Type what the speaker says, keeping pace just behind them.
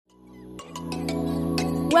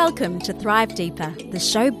Welcome to Thrive Deeper, the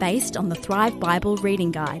show based on the Thrive Bible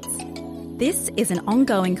reading guides. This is an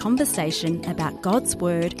ongoing conversation about God's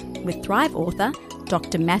Word with Thrive author,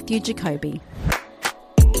 Dr. Matthew Jacoby.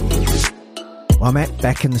 I'm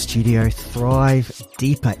back in the studio, Thrive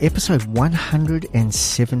Deeper, episode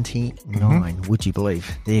 179, Would you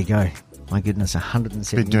believe? There you go. My goodness,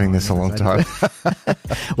 179. Been doing this a long time.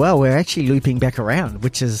 Well, we're actually looping back around,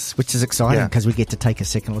 which is exciting because we get to take a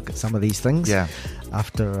second look at some of these things. Yeah.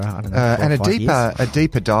 After I don't know, and a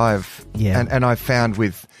deeper dive. Yeah. And I found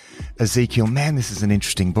with Ezekiel, man, this is an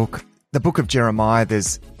interesting book. The book of Jeremiah,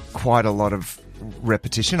 there's quite a lot of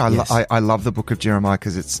repetition. I love the book of Jeremiah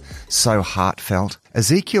because it's so heartfelt.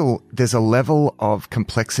 Ezekiel, there's a level of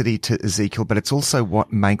complexity to Ezekiel, but it's also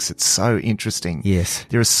what makes it so interesting. Yes.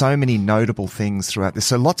 There are so many notable things throughout this.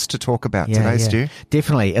 So lots to talk about today, Stu.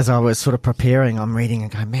 Definitely. As I was sort of preparing, I'm reading and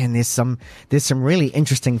going, man, there's some really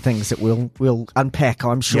interesting things that we'll unpack,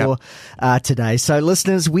 I'm sure, today. So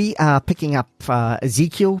listeners, we are picking up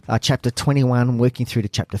Ezekiel, chapter 21, working through to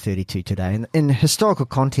chapter 32 today. And in historical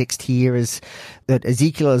context here is that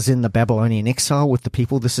Ezekiel is in the Babylonian exile with the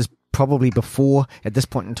people. This is probably before, at this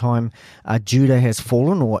point in time, Judah has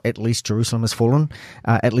fallen, or at least Jerusalem has fallen.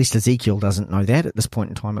 At least Ezekiel doesn't know that. At this point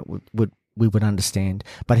in time, we would understand.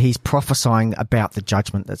 But he's prophesying about the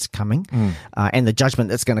judgment that's coming, and the judgment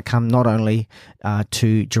that's going to come not only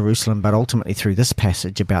to Jerusalem, but ultimately through this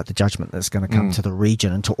passage about the judgment that's going to come to the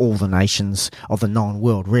region and to all the nations of the known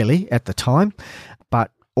world, really, at the time.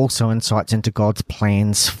 But also insights into God's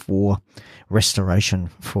plans for restoration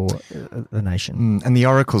for the nation. And the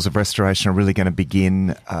oracles of restoration are really going to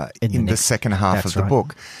begin in the second half of the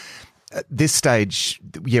book. At this stage,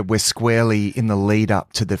 we're squarely in the lead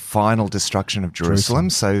up to the final destruction of Jerusalem.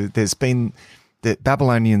 So there's been, the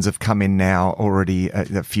Babylonians have come in now already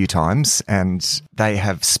a few times, and they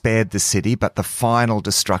have spared the city, but the final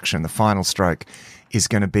destruction, the final stroke, is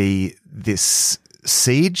going to be this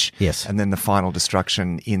siege, and then the final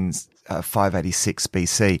destruction in 586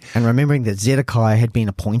 BC. And remembering that Zedekiah had been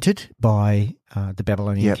appointed by the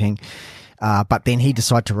Babylonian king, but then he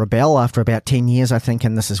decided to rebel after about 10 years, I think,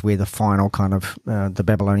 and this is where the final kind of, the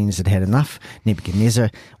Babylonians had enough.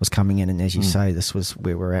 Nebuchadnezzar was coming in, and as you say, this was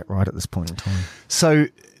where we're at right at this point in time. So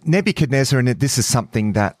Nebuchadnezzar, and this is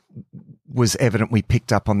something that was evident we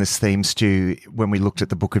picked up on this theme, Stu, when we looked at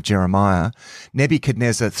the book of Jeremiah.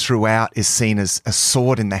 Nebuchadnezzar throughout is seen as a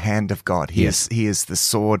sword in the hand of God. He is the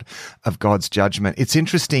sword of God's judgment. It's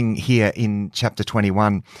interesting here in chapter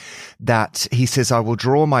 21 that he says, I will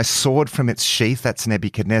draw my sword from its sheath, that's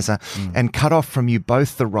Nebuchadnezzar, and cut off from you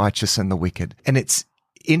both the righteous and the wicked. And it's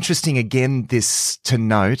interesting again to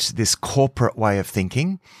note this corporate way of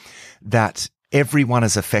thinking that everyone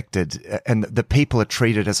is affected and the people are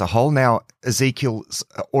treated as a whole. Now, Ezekiel's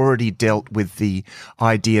already dealt with the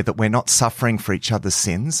idea that we're not suffering for each other's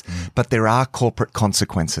sins, but there are corporate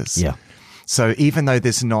consequences. Yeah. So even though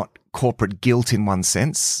there's not corporate guilt in one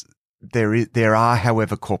sense, there are,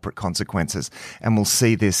 however, corporate consequences. And we'll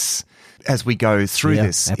see this as we go through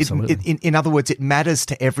this. Absolutely. In other words, it matters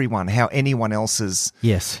to everyone how anyone else's,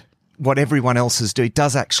 what everyone else's do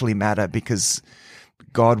does actually matter, because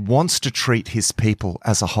God wants to treat his people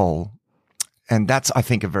as a whole. And that's, I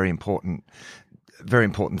think, a very important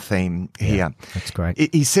theme here. That's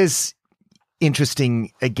great. He says,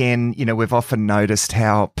 interesting, again, we've often noticed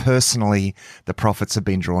how personally the prophets have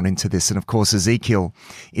been drawn into this. And of course, Ezekiel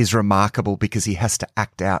is remarkable because he has to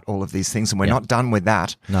act out all of these things. And we're not done with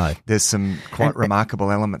that. No. There's some quite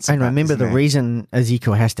remarkable elements. And remember, the reason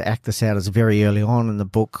Ezekiel has to act this out is very early on in the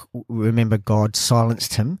book. Remember, God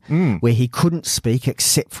silenced him where he couldn't speak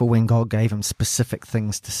except for when God gave him specific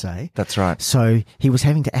things to say. That's right. So he was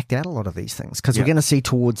having to act out a lot of these things, because we're going to see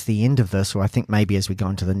towards the end of this, or I think maybe as we go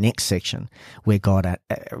into the next section, where God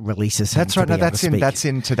releases him. That's right. No, that's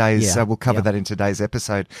in today's. We'll cover that in today's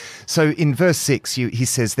episode. So in verse 6, he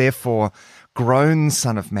says, "Therefore, groan,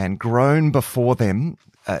 Son of Man, groan before them."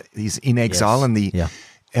 He's in exile, and the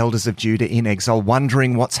elders of Judah in exile,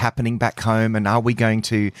 wondering what's happening back home, and are we going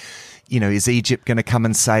to, is Egypt going to come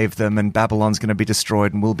and save them, and Babylon's going to be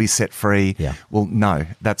destroyed, and we'll be set free? Yeah. Well, no,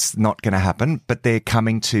 that's not going to happen. But they're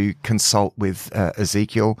coming to consult with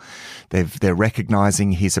Ezekiel. They're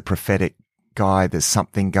recognizing he's a prophetic guy. There's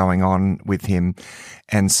something going on with him.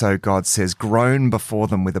 And so God says, groan before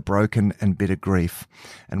them with a broken and bitter grief.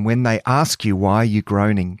 And when they ask you, why are you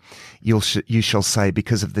groaning? You shall say,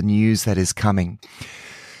 because of the news that is coming.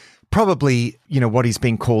 Probably, what he's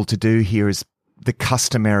being called to do here is the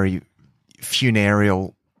customary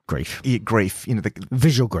funereal grief, the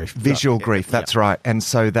visual grief, That's right. And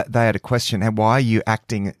so that they had a question: why are you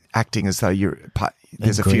acting as though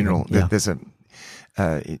there's a funeral? Yeah. There's a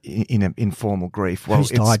in informal grief. Well, Who's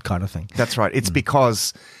died kind of thing. That's right. It's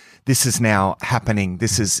because this is now happening.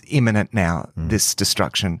 This is imminent now, this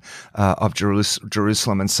destruction of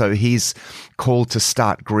Jerusalem. And so he's called to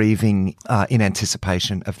start grieving in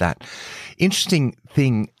anticipation of that. Interesting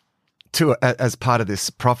thing, too, as part of this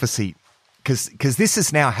prophecy, because this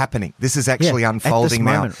is now happening. This is actually unfolding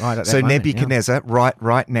now. So Nebuchadnezzar,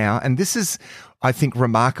 right now, and this is, I think,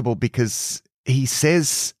 remarkable because it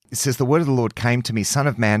says, the word of the Lord came to me, son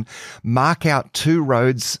of man, mark out 2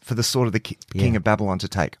 roads for the sword of the king of Babylon to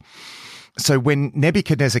take. So when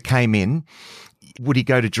Nebuchadnezzar came in, would he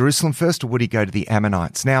go to Jerusalem first or would he go to the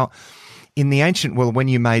Ammonites? Now, in the ancient world, when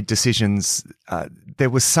you made decisions, there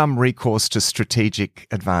was some recourse to strategic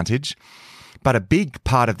advantage, but a big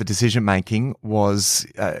part of the decision-making was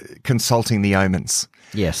consulting the omens.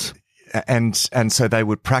 Yes. And so they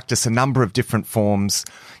would practice a number of different forms.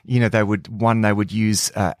 They would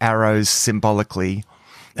use arrows symbolically.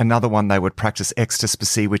 Another one, they would practice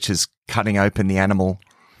extaspacy, which is cutting open the animal,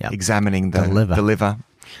 examining the liver.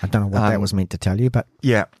 I don't know what that was meant to tell you, but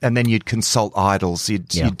and then you'd consult idols.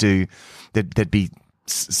 You'd do. There'd be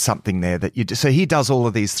something there that you do. So he does all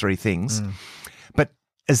of these 3 things, but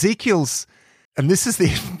Ezekiel's. And this is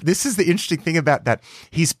the interesting thing about that.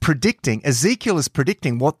 Ezekiel is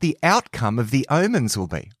predicting what the outcome of the omens will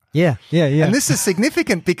be. Yeah. And this is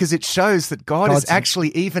significant because it shows that God's is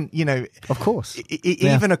actually even, of course,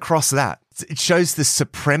 even across that. It shows the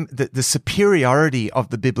superiority of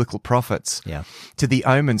the biblical prophets to the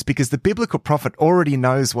omens, because the biblical prophet already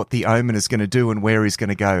knows what the omen is going to do and where he's going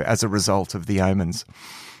to go as a result of the omens.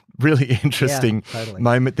 Really interesting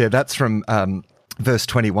moment there. That's from verse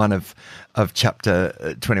 21 of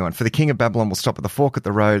chapter 21. For the king of Babylon will stop at the fork at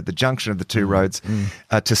the road, the junction of the 2 roads,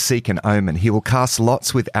 to seek an omen. He will cast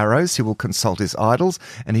lots with arrows. He will consult his idols,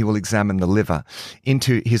 and he will examine the liver.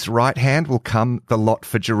 Into his right hand will come the lot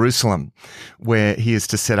for Jerusalem, where he is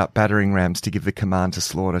to set up battering rams to give the command to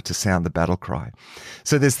slaughter, to sound the battle cry.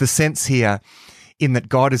 So there's the sense here in that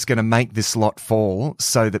God is going to make this lot fall,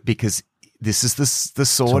 so that because this is the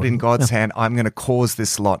sword in God's hand, I'm going to cause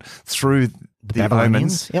this lot through the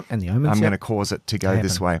omens. And the omens. I'm going to cause it to go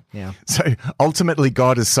this way. Yeah. So ultimately,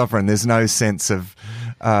 God is sovereign. There's no sense of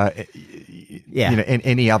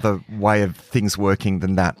any other way of things working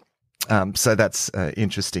than that. So that's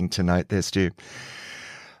interesting to note there, Stu.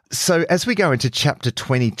 So as we go into chapter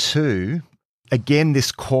 22, again,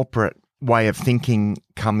 this corporate way of thinking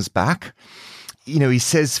comes back. He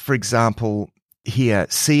says, for example, here,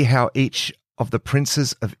 see how each of the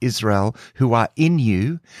princes of Israel who are in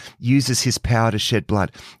you uses his power to shed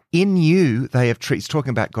blood. In you, they have treated, he's talking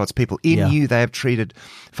about God's people, in you they have treated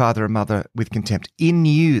father and mother with contempt. In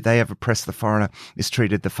you, they have oppressed the foreigner,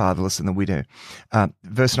 mistreated the fatherless and the widow.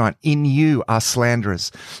 Verse 9, in you are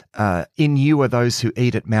slanderers. In you are those who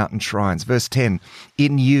eat at mountain shrines. Verse 10,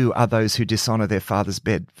 in you are those who dishonor their father's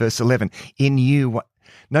bed. Verse 11, in you,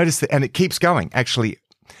 notice that, and it keeps going, actually,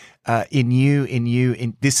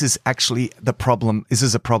 this is actually the problem. This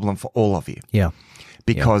is a problem for all of you. Yeah.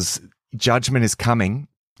 Because judgment is coming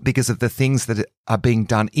because of the things that are being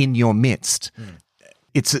done in your midst.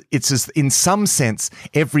 It's as, in some sense,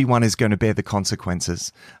 everyone is going to bear the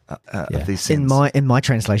consequences of these sins. In my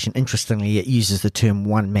translation, interestingly, it uses the term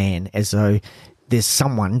one man as though there's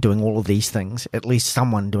someone doing all of these things, at least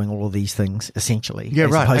someone doing all of these things, essentially. Yeah,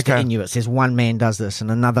 as right. opposed to in you, it says one man does this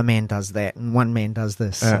and another man does that and one man does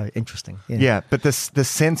this. So interesting. Yeah, but the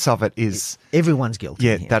sense of it is... everyone's guilty.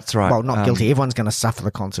 Yeah, that's right. Well, not guilty. Everyone's going to suffer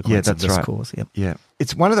the consequences of this cause. Yep. Yeah.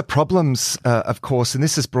 It's one of the problems, of course, and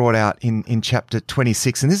this is brought out in chapter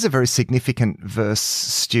 26, and this is a very significant verse,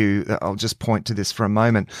 Stu. I'll just point to this for a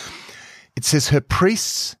moment. It says, her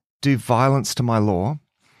priests do violence to my law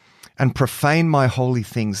and profane my holy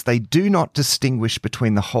things. They do not distinguish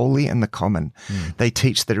between the holy and the common. They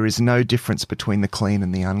teach that there is no difference between the clean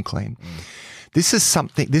and the unclean. This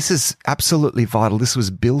is absolutely vital. This was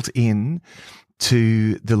built in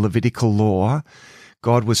to the Levitical law.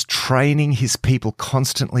 God was training his people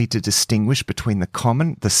constantly to distinguish between the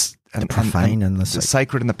common, the profane and the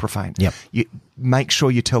sacred and the profane. Yep. You make sure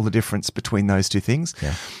you tell the difference between those 2 things,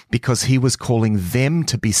 because he was calling them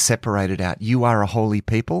to be separated out. You are a holy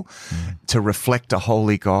people to reflect a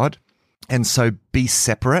holy God, and so be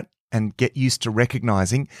separate and get used to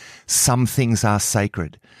recognizing some things are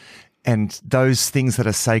sacred. And those things that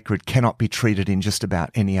are sacred cannot be treated in just about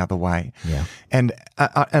any other way. Yeah. And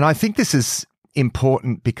I think this is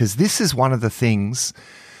important because this is one of the things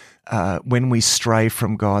when we stray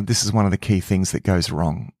from God, this is one of the key things that goes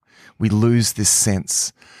wrong. We lose this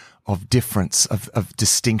sense of difference, of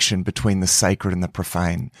distinction between the sacred and the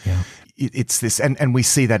profane. Yeah. it's this, and we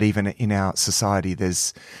see that even in our society.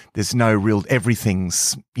 There's no real,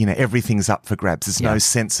 everything's up for grabs. There's no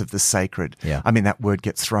sense of the sacred. Yeah. I mean, that word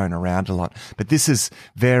gets thrown around a lot, but this is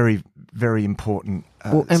very, very important.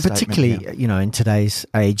 And particularly, in today's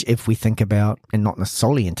age, if we think about, and not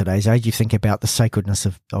solely in today's age, you think about the sacredness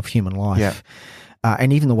of human life. Yeah.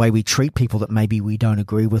 And even the way we treat people that maybe we don't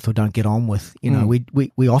agree with or don't get on with,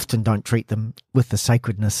 we often don't treat them with the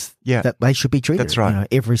sacredness that they should be treated. That's right.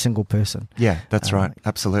 Every single person. Yeah, that's right.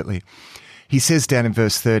 Absolutely. He says down in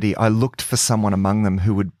verse 30, I looked for someone among them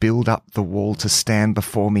who would build up the wall to stand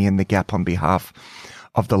before me in the gap on behalf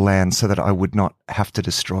of the land so that I would not have to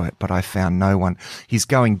destroy it, but I found no one. He's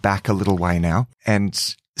going back a little way now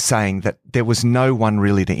and saying that there was no one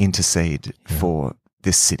really to intercede for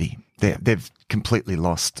this city. They've completely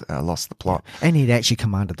lost the plot. And he'd actually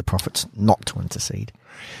commanded the prophets not to intercede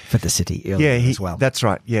for the city earlier as well. That's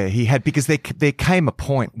right. Yeah, he had, because there came a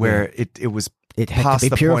point where it was had past to be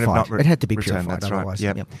the purified. point of not it had to be return. purified. That's otherwise.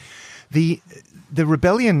 right. Yep. The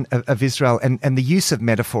rebellion of Israel and the use of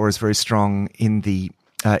metaphor is very strong in the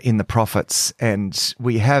prophets, and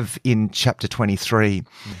we have in chapter 23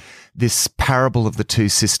 this parable of the two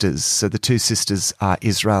sisters. So the two sisters are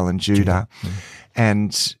Israel and Judah.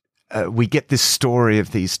 And we get this story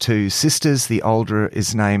of these two sisters. The older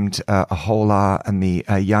is named Aholah, and the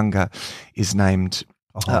younger is named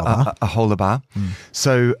Aholibah.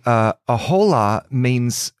 So Aholah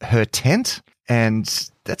means her tent, and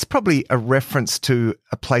that's probably a reference to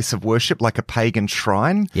a place of worship, like a pagan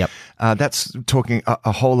shrine. Yep. That's talking,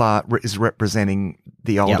 Aholah is representing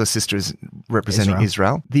the older sister, is representing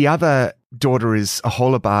Israel. The other daughter is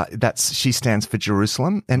Aholibah. She stands for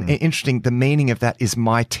Jerusalem. And interesting, the meaning of that is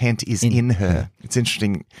my tent is in her. It's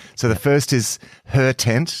interesting. So the first is her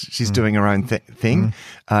tent. She's doing her own thing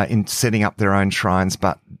in setting up their own shrines,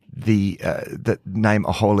 but the name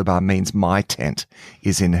Aholibah means my tent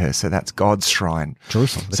is in her. So that's God's shrine.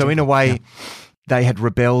 Jerusalem. So in a way, they had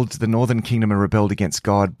rebelled, the northern kingdom had rebelled against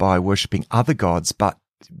God by worshipping other gods, but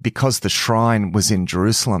because the shrine was in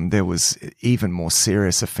Jerusalem, there was even more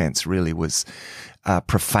serious offense, really, was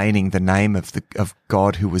profaning the name of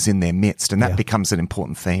God who was in their midst. And that becomes an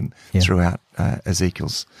important theme throughout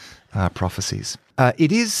Ezekiel's prophecies.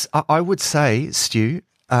 It is, I would say, Stu,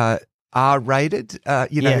 R-rated.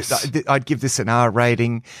 I'd give this an R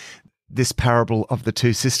rating. This parable of the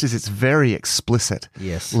two sisters, it's very explicit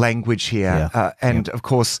language here. Of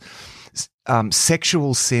course,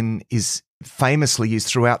 sexual sin is famously used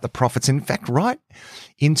throughout the prophets. In fact, right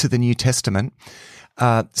into the New Testament,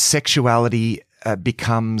 sexuality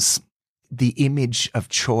becomes the image of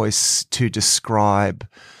choice to describe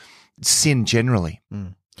sin generally.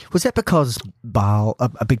 Was that because Baal,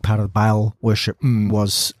 a big part of Baal worship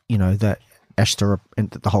was, that Ashtoreth, and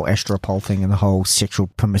the whole Ashtoreth pole thing, and the whole sexual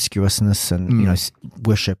promiscuousness and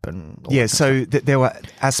worship and all so there were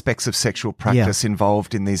aspects of sexual practice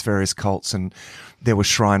involved in these various cults, and there were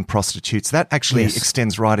shrine prostitutes. That actually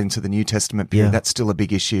extends right into the New Testament period. That's still a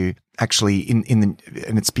big issue, actually, and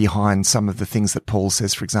it's behind some of the things that Paul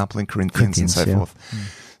says, for example, in Corinthians and so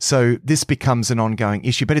forth. So this becomes an ongoing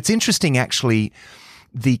issue. But it's interesting, actually,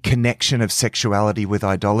 the connection of sexuality with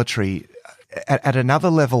idolatry. At another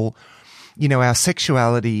level, our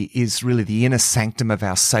sexuality is really the inner sanctum of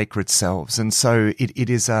our sacred selves. And so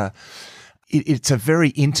it's a very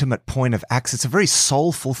intimate point of access. It's a very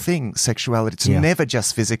soulful thing, sexuality. It's never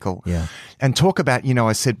just physical. And talk about,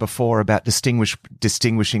 I said before about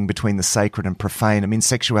distinguishing between the sacred and profane. I mean,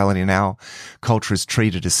 sexuality in our culture is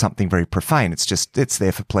treated as something very profane. It's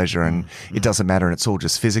there for pleasure and it doesn't matter, and it's all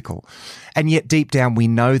just physical. And yet deep down we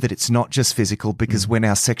know that it's not just physical, because when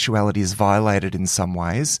our sexuality is violated in some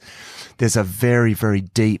ways, there's a very, very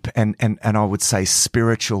deep and I would say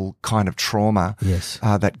spiritual kind of trauma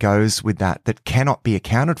that goes with that cannot be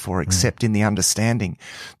accounted for except in the understanding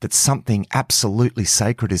that something absolutely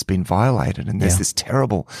sacred has been violated. And there's this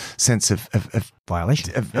terrible sense of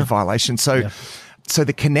violation. Of violation. So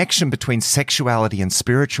the connection between sexuality and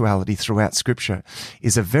spirituality throughout Scripture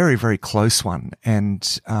is a very, very close one. And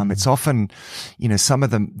it's often, some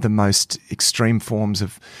of the most extreme forms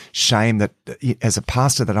of shame that, as a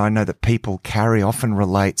pastor, that I know that people carry often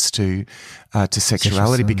relates to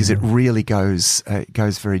sexuality, because it really goes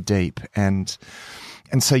very deep. And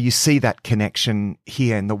so you see that connection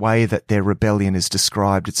here in the way that their rebellion is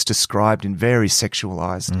described. It's described in very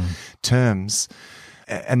sexualized terms.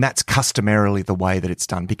 And that's customarily the way that it's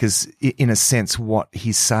done, because in a sense, what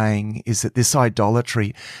he's saying is that this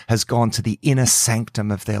idolatry has gone to the inner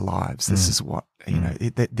sanctum of their lives. This is what,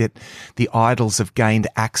 that the idols have gained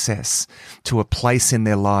access to a place in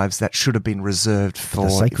their lives that should have been reserved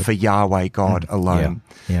for Yahweh God alone.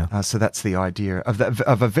 So that's the idea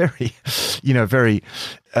of a very, very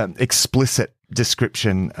explicit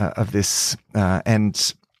description of this.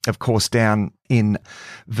 And of course, down in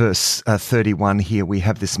verse 31 here, we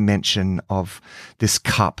have this mention of this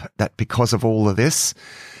cup, that because of all of this,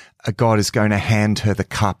 God is going to hand her the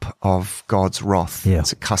cup of God's wrath.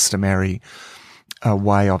 It's a customary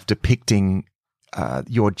way of depicting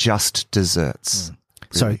your just deserts.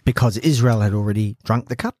 So because Israel had already drunk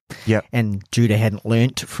the cup and Judah hadn't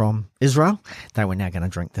learnt from Israel, they were now going to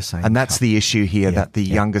drink the same And that's cup. the issue here, that the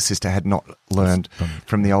younger sister had not learned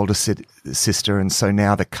from the older sister, and so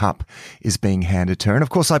now the cup is being handed to her. And of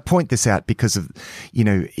course, I point this out because of,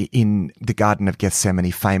 in the Garden of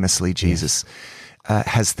Gethsemane, famously, Jesus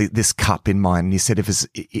has this cup in mind. And he said,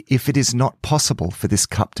 if it is not possible for this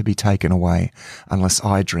cup to be taken away unless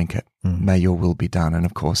I drink it, may your will be done. And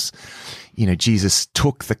of course, Jesus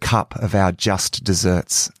took the cup of our just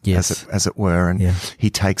deserts, as it were, and he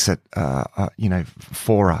takes it,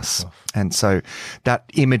 for us. And so that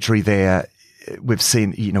imagery there, we've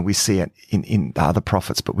seen, we see it in the other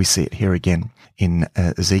prophets, but we see it here again in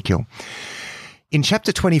Ezekiel. In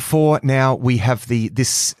chapter 24, now we have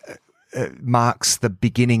this marks the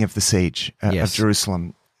beginning of the siege of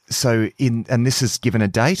Jerusalem. So and this is given a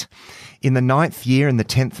date. In the 9th year, in the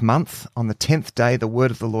 10th month, on the 10th day, the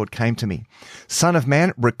word of the Lord came to me. Son of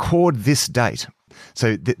man, record this date.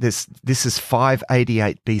 So this is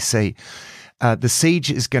 588 BC. The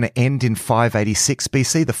siege is going to end in 586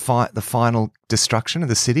 BC. The final destruction of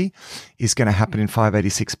the city is going to happen in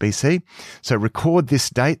 586 BC. So record this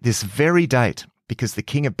date, this very date, because the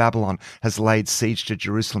king of Babylon has laid siege to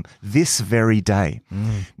Jerusalem this very day.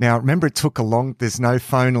 Now, remember, it took there's no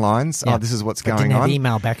phone lines. Oh, this is what's going didn't on. have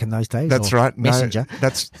email back in those days. That's right. Messenger. No,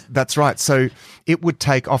 that's right. So it would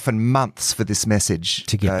take often months for this message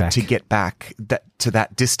to get back to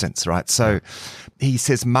that distance, right? So he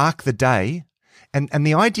says, mark the day. And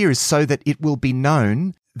the idea is so that it will be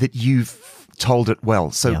known that you've told it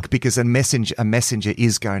well. So because a messenger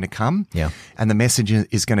is going to come, and the messenger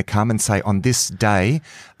is going to come and say, on this day,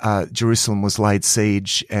 Jerusalem was laid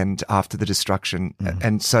siege and after the destruction.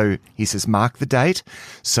 And so he says, mark the date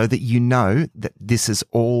so that you know that this has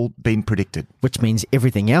all been predicted. Which means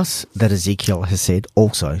everything else that Ezekiel has said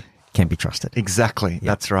also can be trusted. Exactly.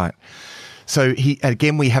 That's right. So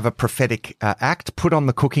we have a prophetic act. Put on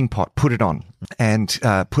the cooking pot, put it on, and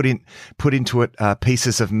put into it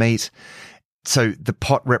pieces of meat. So the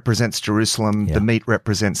pot represents Jerusalem, the meat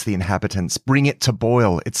represents the inhabitants. Bring it to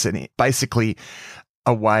boil. It's basically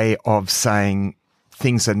a way of saying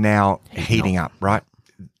things are now heating up, right?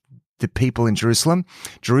 The people in Jerusalem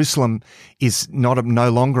is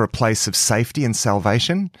no longer a place of safety and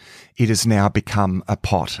salvation. It has now become a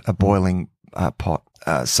pot, a boiling pot.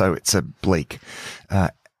 So it's a bleak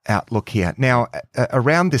outlook here. Now,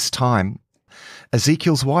 around this time,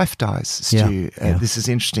 Ezekiel's wife dies, Stu. This is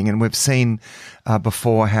interesting. And we've seen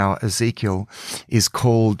before how Ezekiel is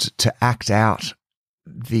called to act out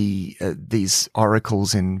these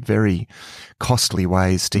oracles in very costly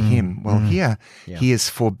ways to him. Well, here he is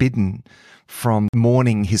forbidden from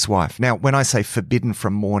mourning his wife. Now, when I say forbidden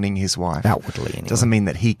from mourning his wife, outwardly, anyway, doesn't mean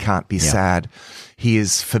that he can't be sad. He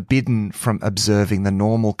is forbidden from observing the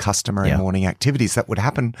normal customary mourning activities that would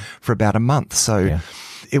happen for about a month. So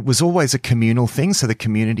it was always a communal thing. So the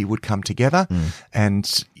community would come together,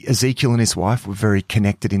 and Ezekiel and his wife were very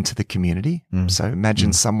connected into the community. So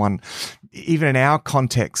imagine someone, even in our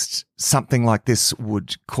context, something like this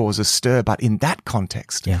would cause a stir. But in that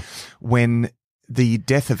context, when the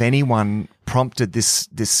death of anyone prompted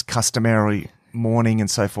this customary mourning and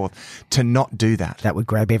so forth, to not do that. That would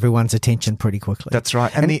grab everyone's attention pretty quickly. That's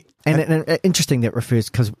right. And interesting that refers,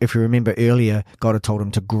 because if you remember earlier, God had told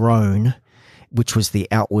him to groan, which was the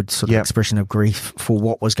outward sort of expression of grief for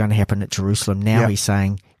what was going to happen at Jerusalem. Now he's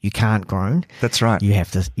saying you can't groan. That's right. You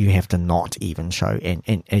have to not even show,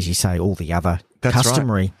 and as you say, all the other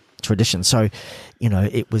customary tradition. So,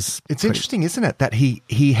 it's interesting, isn't it, that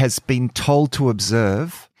he has been told to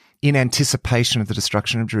observe, in anticipation of the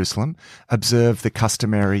destruction of Jerusalem, observe the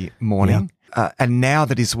customary mourning. And now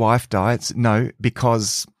that his wife dies, no,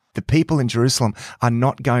 because the people in Jerusalem are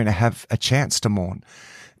not going to have a chance to mourn.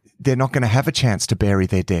 They're not going to have a chance to bury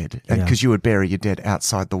their dead, because you would bury your dead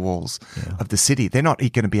outside the walls of the city. They're not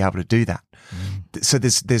going to be able to do that. So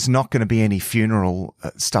there's not going to be any funeral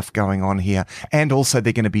stuff going on here. And also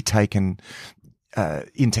they're going to be taken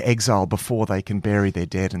into exile before they can bury their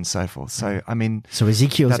dead and so forth. So, I mean, so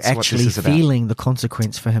Ezekiel's that's what actually this is about. feeling the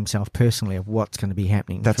consequence for himself personally of what's going to be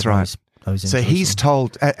happening. That's for right. Those in So he's Jerusalem.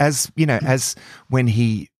 told, as when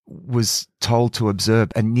he was told to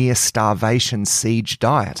observe a near starvation siege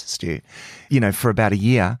diet, Stu, for about a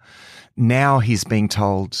year. Now he's being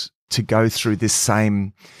told to go through this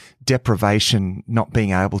same deprivation, not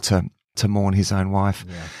being able to mourn his own wife.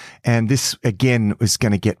 Yeah. And this, again, is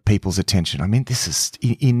going to get people's attention. I mean, this is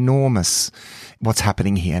enormous what's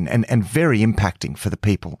happening here and very impacting for the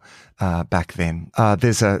people back then.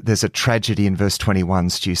 There's a tragedy in verse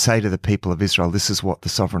 21, Stu. Say to the people of Israel, this is what the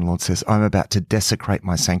sovereign Lord says, I'm about to desecrate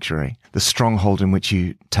my sanctuary, the stronghold in which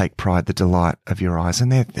you take pride, the delight of your eyes.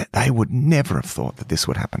 And they would never have thought that this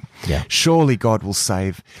would happen. Yeah. Surely God will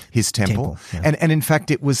save his temple. Yeah. And in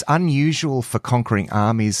fact, it was unusual for conquering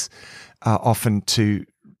armies often to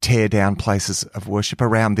tear down places of worship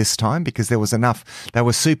around this time because they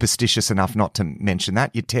were superstitious enough not to mention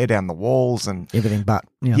that. You tear down the walls and Everything but.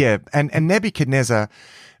 Yeah. yeah. And Nebuchadnezzar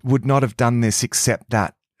would not have done this except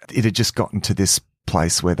that it had just gotten to this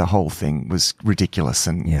place where the whole thing was ridiculous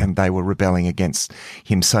and they were rebelling against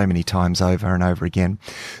him so many times over and over again.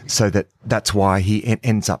 So that's why he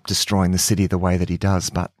ends up destroying the city the way that he does.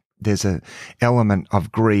 But there's an element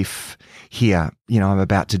of grief here. I'm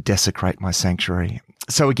about to desecrate my sanctuary.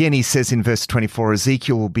 So again, he says in verse 24,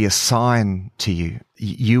 Ezekiel will be a sign to you.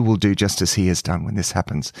 You will do just as he has done when this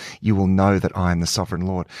happens. You will know that I am the sovereign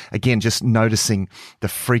Lord. Again, just noticing the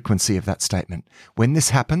frequency of that statement. When this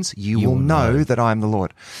happens, you will know that I am the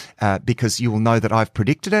Lord, because you will know that I've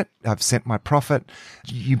predicted it. I've sent my prophet.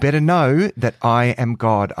 You better know that I am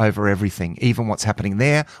God over everything, even what's happening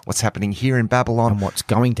there, what's happening here in Babylon. And what's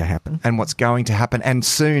going to happen. And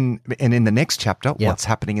soon, and in the next chapter, what's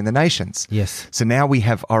happening in the nations. Yes. So now we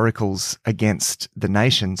have oracles against the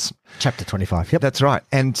nations. Chapter 25. Yep. That's right.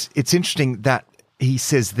 And it's interesting that he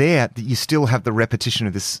says there that you still have the repetition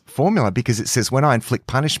of this formula because it says, when I inflict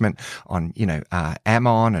punishment on,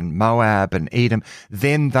 Ammon and Moab and Edom,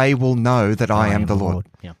 then they will know that I am the Lord.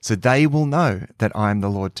 Yeah. So they will know that I am the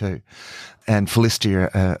Lord too. And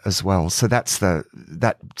Philistia as well. So that's the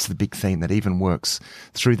big theme that even works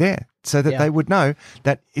through there. So that they would know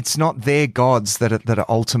that it's not their gods that are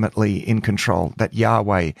ultimately in control, that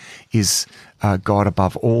Yahweh is God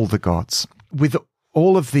above all the gods. With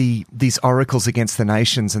all of these oracles against the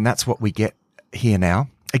nations, and that's what we get here now.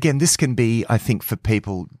 Again, this can be, I think, for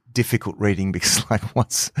people difficult reading because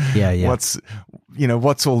what's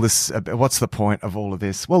all this, what's the point of all of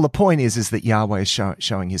this? Well, the point is that Yahweh is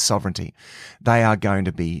showing his sovereignty. They are going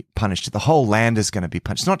to be punished. The whole land is going to be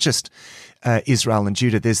punished. It's not just Israel and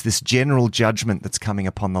Judah. There's this general judgment that's coming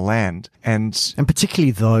upon the land. And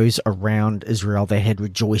particularly those around Israel, they had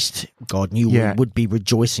rejoiced. God knew we would be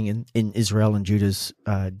rejoicing in Israel and Judah's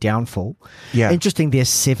downfall. Yeah. Interesting, there's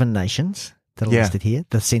 7 nations that are listed here.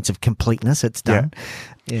 The sense of completeness, it's done.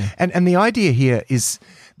 Yeah. And the idea here is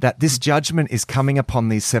that this judgment is coming upon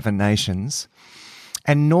these 7 nations.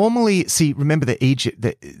 And normally, remember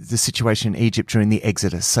the situation in Egypt during the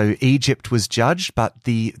Exodus. So Egypt was judged, but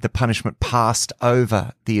the punishment passed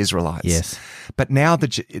over the Israelites. Yes. But now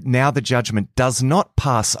the judgment does not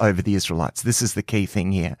pass over the Israelites. This is the key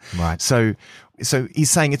thing here. Right. So he's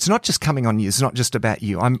saying it's not just coming on you. It's not just about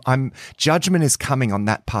you. Judgment is coming on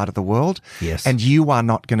that part of the world. Yes. And you are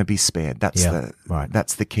not going to be spared. That's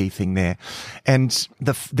the key thing there. And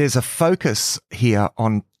there's a focus here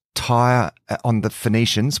on Tyre, on the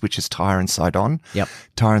Phoenicians, which is Tyre and Sidon. Yep.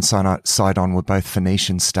 Tyre and Sidon were both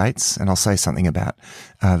Phoenician states, and I'll say something about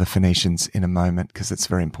the Phoenicians in a moment because it's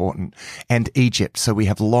very important. And Egypt. So we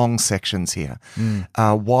have long sections here.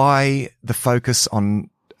 Why the focus on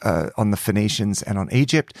the Phoenicians and on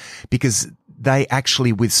Egypt? Because they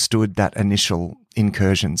actually withstood that initial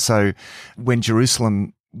incursion. So when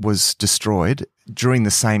Jerusalem was destroyed during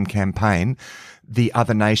the same campaign, the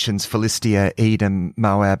other nations, Philistia, Edom,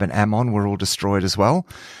 Moab, and Ammon, were all destroyed as well.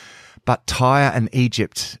 But Tyre and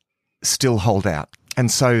Egypt still hold out.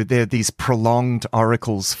 And so there are these prolonged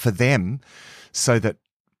oracles for them so that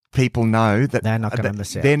people know that they're not going to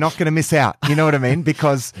miss out. They're not going to miss out. You know what I mean?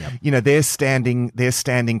 Because, they're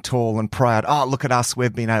standing tall and proud. Oh, look at us.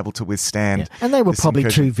 We've been able to withstand. Yeah. And they were probably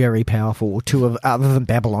incursion. 2 very powerful, other than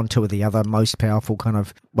Babylon, 2 of the other most powerful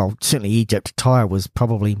certainly Egypt. Tyre was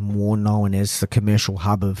probably more known as the commercial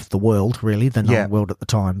hub of the world, really, the known world at the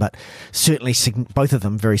time. But certainly both of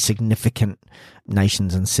them very significant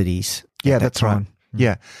nations and cities. Yeah, that's time. Right.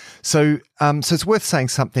 Yeah. So it's worth saying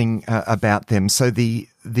something about them. So the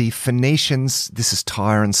Phoenicians, this is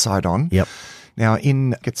Tyre and Sidon. Yep. Now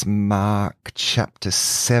it's Mark chapter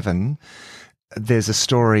 7. there's a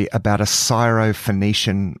story about a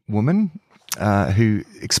Syro-Phoenician woman who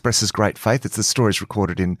expresses great faith. The story is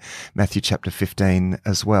recorded in Matthew chapter 15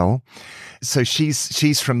 as well. So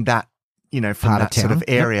she's from that, from that sort of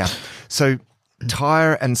area. Yep. So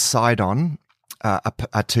Tyre and Sidon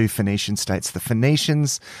are two Phoenician states. The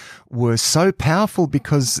Phoenicians were so powerful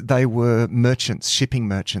because they were merchants, shipping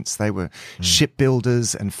merchants. They were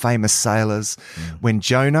shipbuilders and famous sailors. When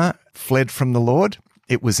Jonah fled from the Lord,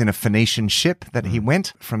 it was in a Phoenician ship that he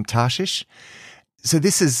went from Tarshish. So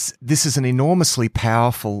this is an enormously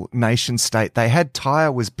powerful nation state.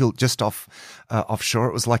 Tyre was built just offshore.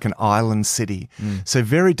 It was like an island city. So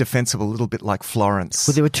very defensible, a little bit like Florence.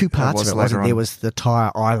 Well, there were two parts of it, wasn't there? There was the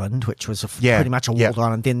Tyre Island, which was pretty much a walled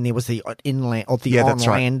island. Then there was the inland, on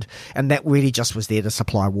land, and that really just was there to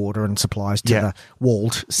supply water and supplies to the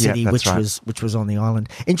walled city, which was on the island.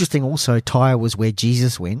 Interesting also, Tyre was where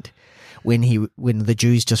Jesus went when the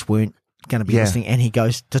Jews just weren't going to be listening, and he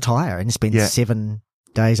goes to Tyre and spends 7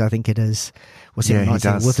 days, I think it is, or 7 nights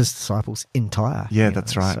with his disciples in Tyre. Yeah,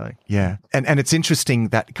 that's right. So. Yeah, and it's interesting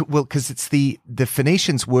that, because it's the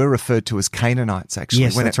Phoenicians were referred to as Canaanites,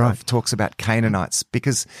 actually, when it talks about Canaanites,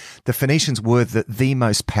 because the Phoenicians were the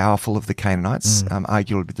most powerful of the Canaanites,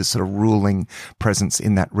 arguably the sort of ruling presence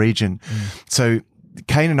in that region. So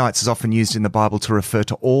Canaanites is often used in the Bible to refer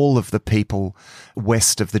to all of the people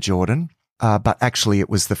west of the Jordan. But actually it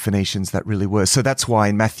was the Phoenicians that really were. So that's why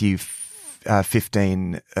in Matthew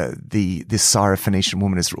 15, this Syro-Phoenician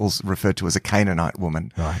woman is also referred to as a Canaanite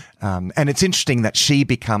woman. Right. And it's interesting that she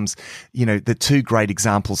becomes, the two great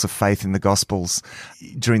examples of faith in the Gospels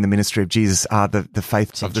during the ministry of Jesus are the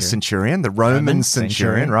faith of the centurion, the Roman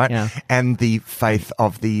centurion, right? Yeah. And the faith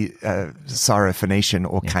of the Syro-Phoenician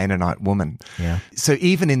or Canaanite woman. Yeah. So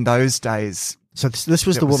even in those days, so this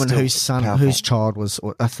was the woman whose child was,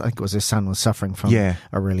 or I think it was her son, was suffering from a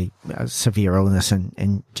really severe illness,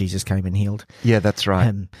 and Jesus came and healed. Yeah, that's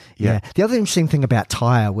right. The other interesting thing about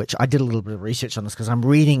Tyre, which I did a little bit of research on this because I'm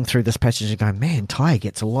reading through this passage and going, man, Tyre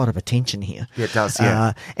gets a lot of attention here. Yeah, it does,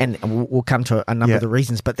 yeah. And we'll come to a number of the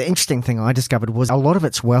reasons, but the interesting thing I discovered was a lot of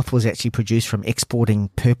its wealth was actually produced from exporting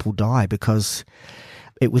purple dye because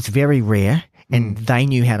it was very rare. And they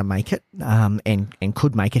knew how to make it, and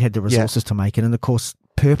could make it, had the resources to make it. And of course,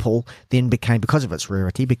 purple then became, because of its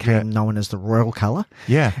rarity, known as the royal colour.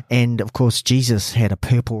 Yeah. And of course, Jesus had a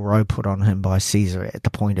purple robe put on him by Caesar at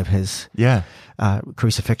the point of his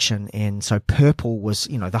crucifixion. And so purple was,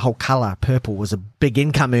 the whole colour, purple was a big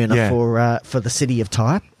income earner for the city of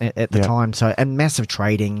Tyre at the time. So, and massive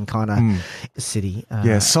trading kind of city.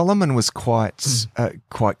 Solomon was quite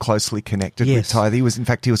closely connected with Tyre. He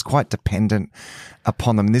was quite dependent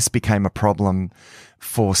upon them. This became a problem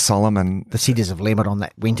for Solomon. The cities of Lebanon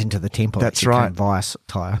that went into the temple. That's right. Via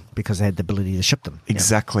Tyre because they had the ability to ship them.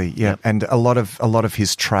 Exactly. Yeah. And a lot of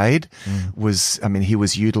his trade was, he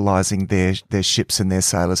was utilizing their ships and their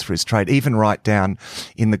sailors for his trade, even right down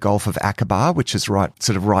in the Gulf of Aqaba, which is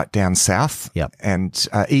right down south. Yep. And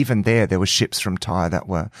even there were ships from Tyre that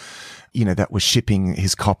were shipping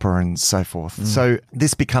his copper and so forth. So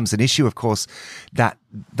this becomes an issue, of course, that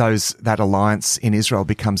alliance in Israel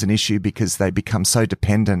becomes an issue because they become so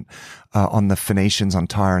dependent on the Phoenicians, on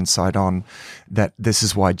Tyre and Sidon, that this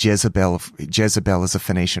is why Jezebel is a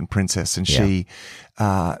Phoenician princess, and she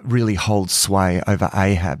really holds sway over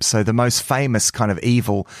Ahab. So the most famous kind of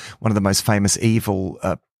evil, one of the most famous evil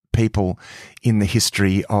people in the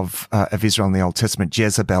history of Israel in the Old Testament,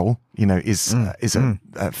 Jezebel, is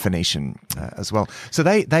a Phoenician as well. So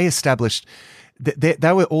they established.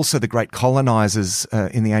 They were also the great colonizers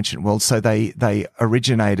in the ancient world. So they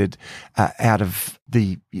originated out of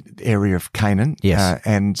the area of Canaan,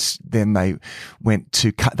 and then they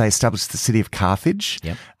they established the city of Carthage,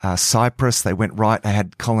 Cyprus. They went right. They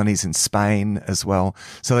had colonies in Spain as well.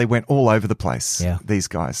 So they went all over the place. These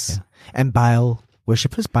guys and Baal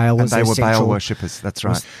worshippers. Baal worshippers. That's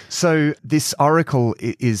right. So this oracle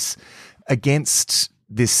is against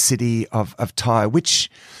this city of Tyre, which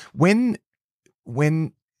when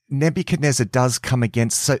Nebuchadnezzar does come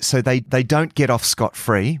against, so they don't get off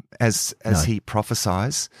scot-free as he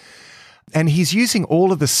prophesies. And he's using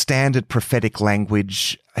all of the standard prophetic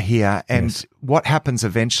language here. And what happens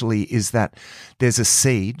eventually is that there's a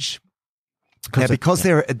siege. Because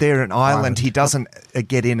they're an island, he doesn't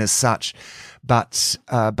get in as such. But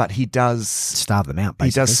he does starve them out. Basically.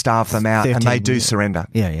 He does starve them out, and they do surrender.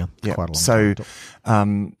 Yeah. Quite a long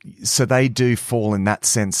time. So they do fall in that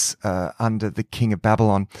sense under the king of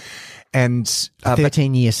Babylon, and a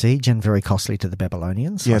 13-year siege, and very costly to the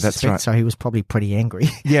Babylonians. Yeah, that's right. So he was probably pretty angry.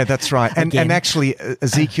 Yeah, that's right. And actually,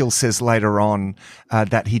 Ezekiel says later on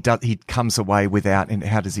that he comes away without. And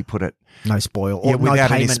how does he put it? spoil or no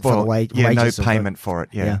without any payment spoil. for the wages. No payment for it.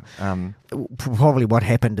 Yeah. Probably what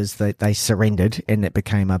happened is that they surrendered and it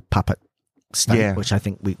became a puppet state, which I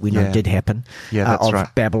think we know did happen that's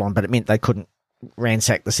right. Babylon, but it meant they couldn't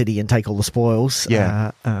ransack the city and take all the spoils.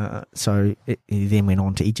 So he then went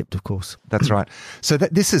on to Egypt, of course. That's right. So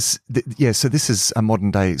this is a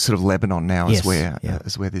modern day sort of Lebanon now, is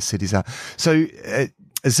where these cities are. So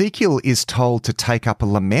Ezekiel is told to take up a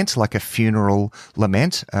lament, like a funeral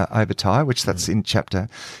lament over Tyre, which that's in chapter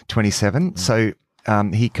 27. So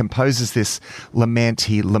he composes this lament.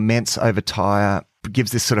 He laments over Tyre,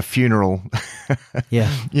 gives this sort of funeral,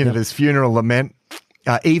 this funeral lament,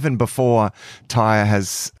 even before Tyre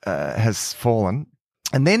has fallen.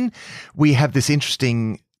 And then we have this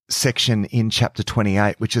interesting section in chapter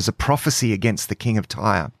 28, which is a prophecy against the king of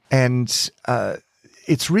Tyre. And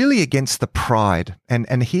it's really against the pride.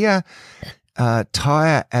 And here,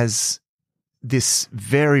 Tyre as this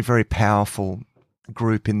very, very powerful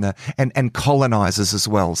group and colonizers as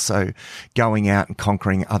well. So going out and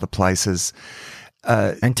conquering other places.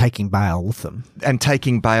 And taking Baal with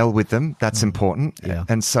them. That's important. Yeah.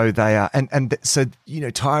 And so they are, so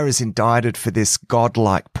Tyre is indicted for this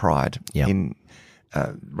godlike pride in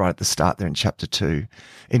right at the start there in chapter 2,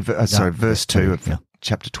 verse 2 of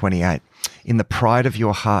chapter 28. In the pride of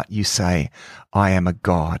your heart you say, I am a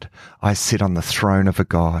god. I sit on the throne of a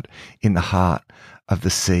god in the heart of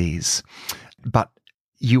the seas. But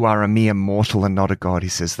you are a mere mortal and not a god, he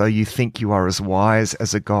says. Though you think you are as wise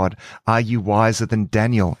as a god, are you wiser than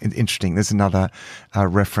Daniel? Interesting. There's another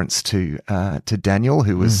reference to Daniel,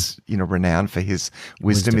 who was renowned for his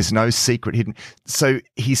wisdom. Is no secret hidden. So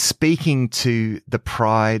he's speaking to the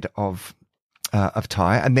pride of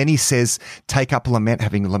Tyre, and then he says, "Take up a lament."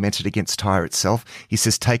 Having lamented against Tyre itself, he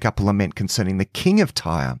says, "Take up a lament concerning the king of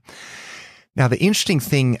Tyre." Now, the interesting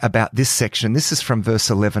thing about this section, this is from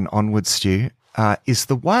verse 11 onwards, Stu. Is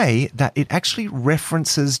the way that it actually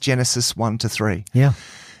references Genesis 1 to 3. Yeah.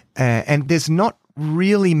 And there's not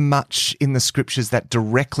really much in the scriptures that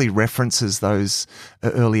directly references those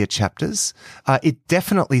earlier chapters. It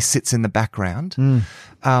definitely sits in the background.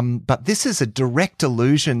 But this is a direct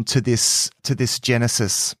allusion to this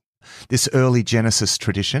Genesis, this early Genesis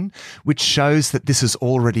tradition, which shows that this is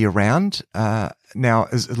already around. Now,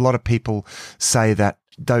 as a lot of people say that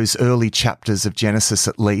those early chapters of Genesis,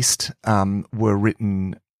 at least, were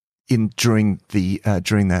written during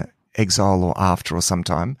the exile or after or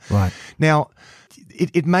sometime. Right. Now,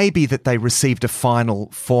 it may be that they received a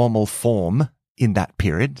final formal form in that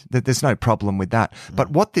period. That there's no problem with that.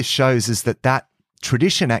 But what this shows is that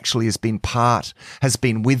tradition actually has been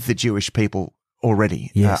with the Jewish people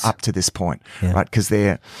already up to this point, right? Because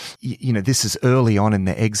this is early on in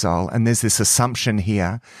their exile, and there's this assumption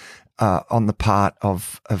here on the part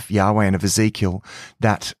of Yahweh and of Ezekiel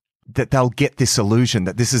that they'll get this illusion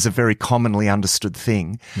that this is a very commonly understood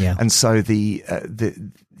thing. Yeah. And so the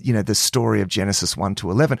story of Genesis 1 to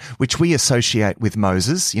 11, which we associate with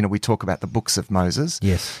Moses, we talk about the books of Moses.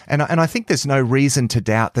 Yes. And I think there's no reason to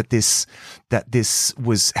doubt that this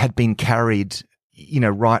had been carried,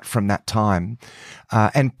 right from that time.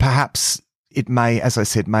 And perhaps it may, as I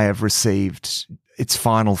said, may have received its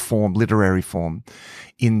final form, literary form,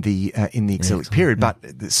 in the exilic period, but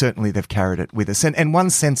certainly they've carried it with us. And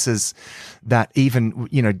one senses that even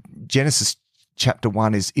Genesis chapter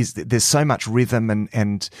 1 is there's so much rhythm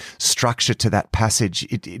and structure to that passage.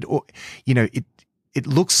 It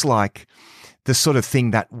looks like the sort of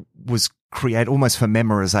thing that was created almost for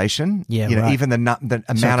memorization. Right. Even the amount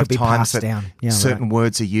of times that certain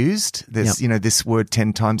words are used. There's this word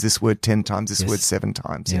 10 times, this word 10 times, this word 7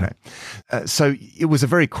 times. So it was a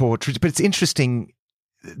very core tradition. But it's interesting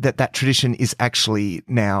that tradition is actually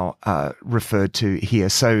now referred to here.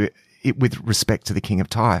 So with respect to the king of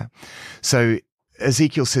Tyre. So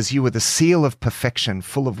Ezekiel says, "You were the seal of perfection,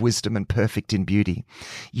 full of wisdom and perfect in beauty.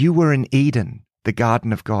 You were in Eden, the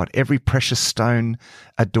garden of God. Every precious stone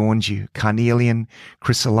adorned you: carnelian,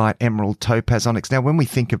 chrysolite, emerald, topaz, onyx." Now, when we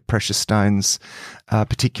think of precious stones,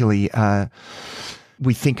 particularly,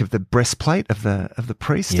 we think of the breastplate of the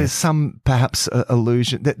priest. Yes. There's some perhaps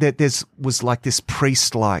allusion that there was like this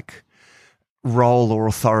priest-like role or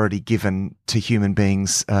authority given to human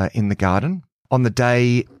beings in the garden. On the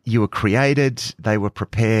day you were created, they were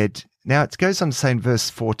prepared. Now, it goes on to say in verse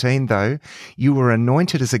 14, though, "You were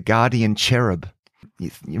anointed as a guardian cherub."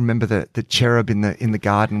 You remember the cherub in the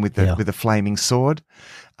garden with the flaming sword?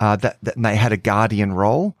 That they had a guardian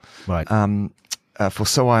role. Right. For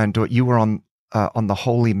so I endure. You were on the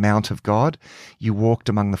holy mount of God. You walked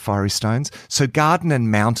among the fiery stones. So garden and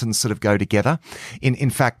mountain sort of go together. In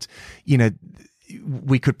fact,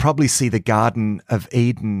 we could probably see the Garden of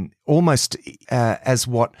Eden almost as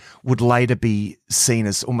what would later be seen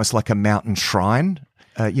as almost like a mountain shrine.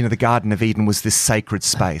 The Garden of Eden was this sacred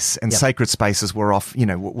space, and sacred spaces were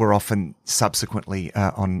often subsequently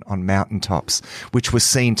on mountaintops, which was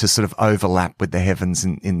seen to sort of overlap with the heavens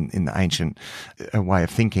in the ancient way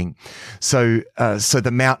of thinking. So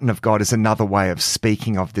the mountain of God is another way of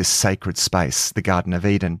speaking of this sacred space, the Garden of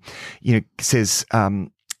Eden. It says,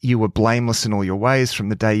 you were blameless in all your ways from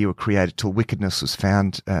the day you were created till wickedness was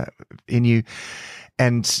found in you.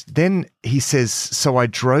 And then he says, so I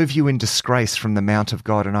drove you in disgrace from the mount of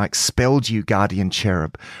God, and I expelled you, guardian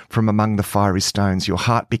cherub, from among the fiery stones. Your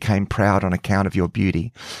heart became proud on account of your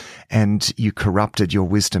beauty, and you corrupted your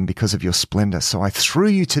wisdom because of your splendor. So I threw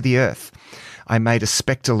you to the earth. I made a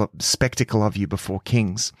spectacle of you before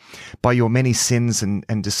kings. By your many sins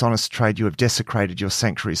and dishonest trade, you have desecrated your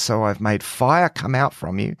sanctuary. So I've made fire come out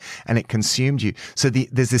from you, and it consumed you. So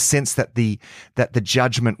there's this sense that the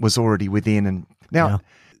judgment was already within. And now,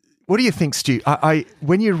 what do you think, Stu?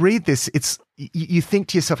 When you read this, you think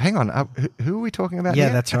to yourself, "Hang on, who are we talking about?" Yeah,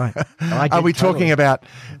 here? that's right. Are we talking about?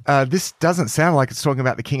 This doesn't sound like it's talking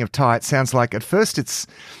about the King of Tyre. It sounds like at first it's.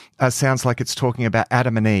 Sounds like it's talking about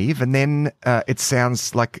Adam and Eve, and then it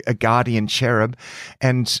sounds like a guardian cherub.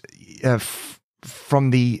 And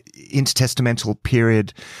from the intertestamental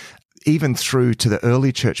period, even through to the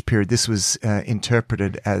early church period, this was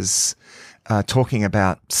interpreted as talking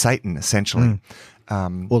about Satan, essentially.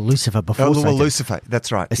 Or Lucifer before Satan. Well, Lucifer,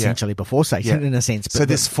 that's right. Essentially before Satan, in a sense. So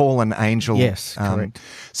this fallen angel. Yes, correct.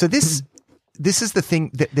 So this is the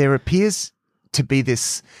thing, that there appears to be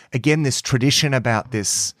this tradition about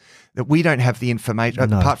this, that we don't have the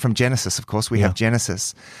information, apart from Genesis, of course, we have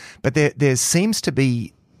Genesis. But there seems to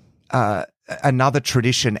be another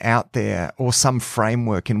tradition out there, or some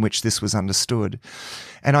framework in which this was understood.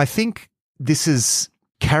 And I think this is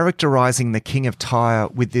characterizing the King of Tyre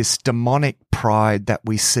with this demonic pride that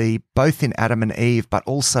we see both in Adam and Eve, but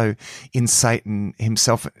also in Satan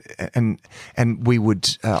himself. And we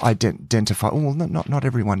would identify, well, not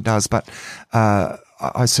everyone does, but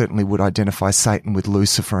I certainly would identify Satan with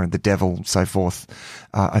Lucifer and the devil and so forth.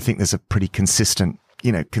 I think there's a pretty consistent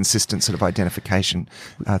sort of identification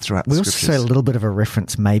throughout the scriptures. We also see a little bit of a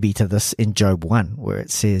reference maybe to this in Job 1, where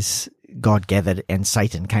it says, God gathered and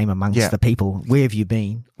Satan came amongst the people. Where have you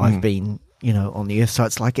been? I've been, on the earth. So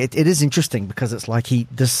it's like, it is interesting, because it's like in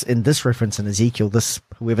this reference in Ezekiel,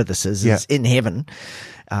 whoever this is in heaven,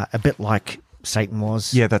 a bit like Satan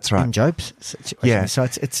was that's right. in Job's situation. Yeah. So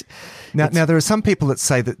it's now there are some people that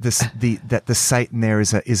say that that the Satan there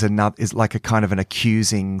is like a kind of an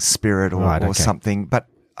accusing spirit or something. But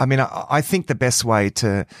I mean, I think the best way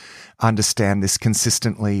to understand this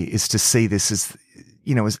consistently is to see this as,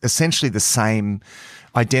 as essentially the same,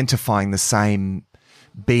 identifying the same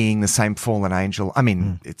being, the same fallen angel. I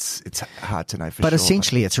mean, it's hard to know for sure. But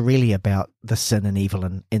essentially, it's really about the sin and evil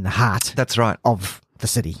in the heart. That's right. Of the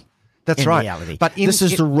city. That's right. Reality. But this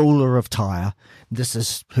is the ruler of Tyre. This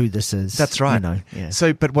is who this is. That's right.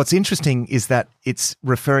 So, but what's interesting is that it's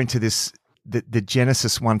referring to this, the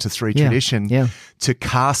Genesis 1-3 tradition to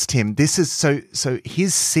cast him. This is so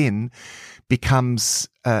his sin becomes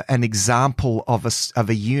an example of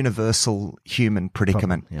a universal human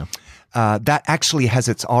predicament. That actually has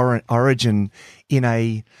its origin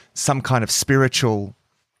in some kind of spiritual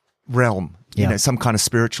realm. Some kind of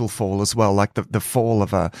spiritual fall as well, like the fall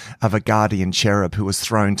of a guardian cherub who was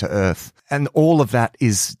thrown to earth. And all of that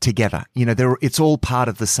is together. It's all part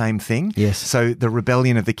of the same thing. Yes. So the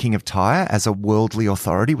rebellion of the King of Tyre as a worldly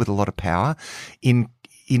authority with a lot of power in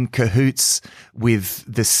cahoots with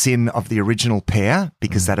the sin of the original pair,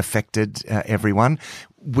 because that affected everyone,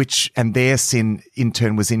 and their sin in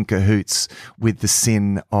turn was in cahoots with the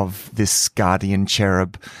sin of this guardian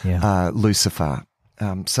cherub, Lucifer.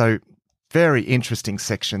 So very interesting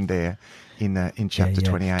section there in chapter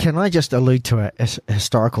 28. Can I just allude to a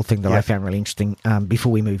historical thing that I found really interesting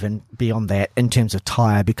before we move in beyond that in terms of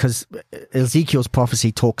Tyre, because Ezekiel's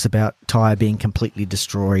prophecy talks about Tyre being completely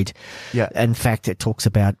destroyed. Yeah. In fact, it talks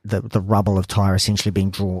about the rubble of Tyre essentially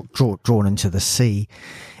being drawn into the sea.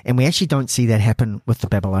 And we actually don't see that happen with the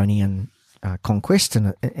Babylonian conquest.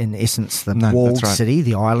 In essence, the walled city,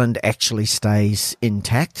 the island, actually stays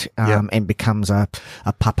intact and becomes a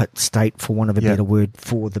puppet state, for want of a better word,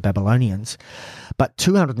 for the Babylonians. But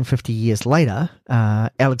 250 years later,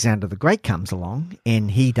 Alexander the Great comes along, and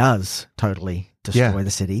he does totally destroy the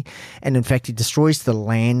city. And in fact, he destroys the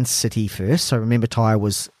land city first. So remember, Tyre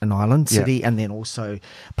was an island city, and then also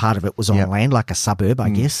part of it was on land, like a suburb, I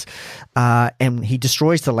guess. And he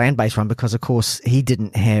destroys the land-based one because, of course, he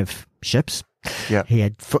didn't have ships. Yeah. He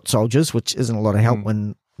had foot soldiers, which isn't a lot of help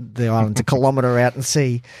when the island's a kilometre out in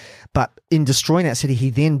sea. But in destroying that city, he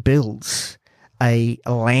then builds a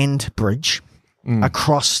land bridge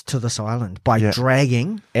across to this island by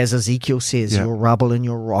dragging, as Ezekiel says, your rubble and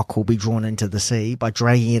your rock will be drawn into the sea, by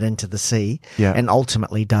dragging it into the sea, and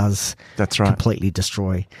ultimately does completely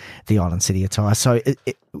destroy the island city of Tyre. So,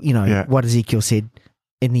 what Ezekiel said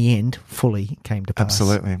in the end fully came to pass.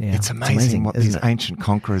 Absolutely. Yeah. It's amazing what these ancient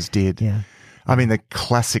conquerors did. Yeah. I mean, the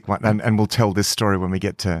classic one, and we'll tell this story when we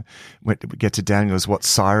get to Daniel, is what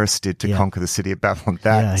Cyrus did to conquer the city of Babylon.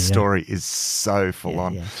 That story is so full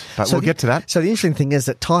on. Yeah. But we'll get to that. So the interesting thing is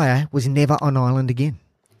that Tyre was never an island again.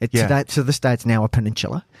 To this day, it's now a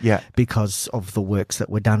peninsula. Yeah. Because of the works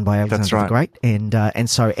that were done by Alexander the Great, and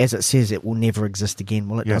so as it says, it will never exist again.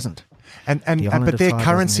 Well, it doesn't. But their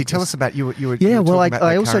currency. Tell us about you were. Yeah, well,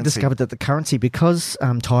 I also currency. discovered that the currency, because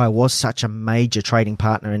Tyre was such a major trading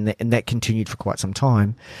partner, and that continued for quite some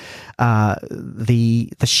time. The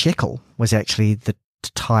shekel was actually the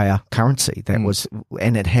Tyre currency that was,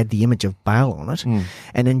 and it had the image of Baal on it.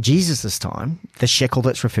 And in Jesus' time, the shekel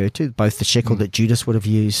that's referred to, both the shekel that Judas would have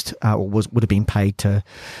used or would have been paid to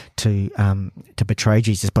betray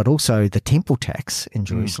Jesus, but also the temple tax in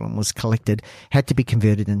Jerusalem was collected, had to be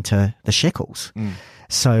converted into the shekels.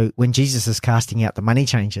 So when Jesus is casting out the money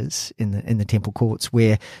changers in the temple courts,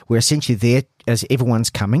 where essentially there, as everyone's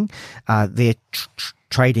coming, they're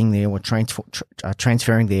trading there or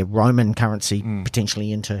transferring their Roman currency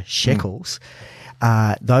potentially into shekels,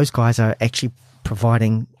 those guys are actually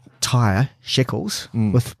providing Tyre shekels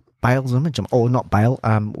with Baal's image, or not Baal,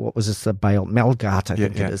 what was this, the Baal, Melgart, I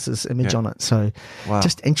think it is, this image on it. So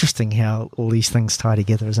just interesting how all these things tie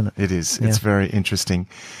together, isn't it? It is. It's very interesting.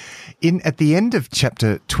 At the end of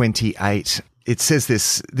chapter 28, it says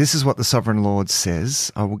this is what the sovereign Lord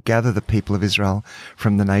says: I will gather the people of Israel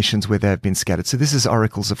from the nations where they have been scattered. So this is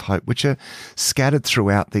oracles of hope, which are scattered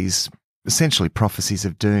throughout these essentially prophecies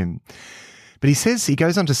of doom. But he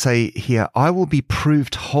goes on to say here, I will be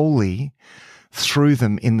proved holy through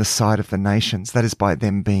them in the sight of the nations. That is by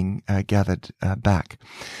them being gathered back.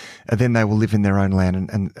 Then they will live in their own land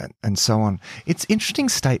and so on. It's an interesting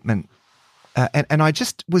statement. And I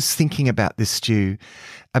just was thinking about this, Stu,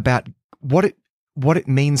 about what it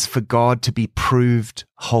means for God to be proved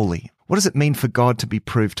holy. What does it mean for God to be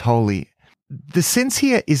proved holy? The sense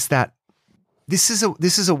here is that this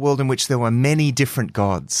is a world in which there were many different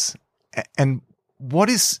gods. And what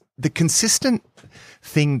is the consistent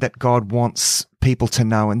thing that God wants people to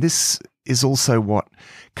know, and this is also what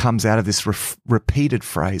comes out of this repeated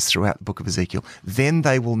phrase throughout the book of Ezekiel, then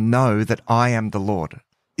they will know that I am the Lord,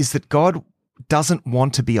 is that God doesn't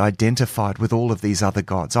want to be identified with all of these other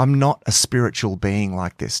gods. I'm not a spiritual being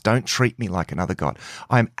like this. Don't treat me like another god.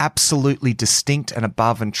 I'm absolutely distinct and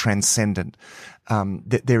above and transcendent.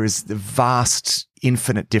 That there is the vast,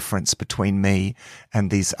 infinite difference between me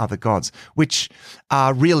and these other gods, which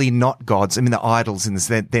are really not gods. I mean, the idols in this,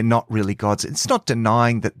 they're not really gods. It's not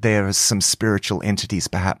denying that there are some spiritual entities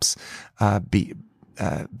perhaps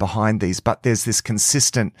behind these, but there's this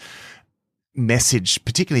consistent message,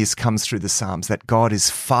 particularly as comes through the Psalms, that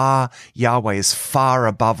Yahweh is far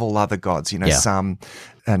above all other gods. Psalm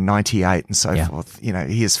 98 and so forth.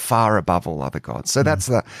 He is far above all other gods. So that's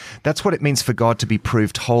what it means for God to be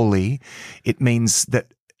proved holy. It means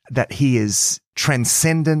that he is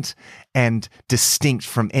transcendent and distinct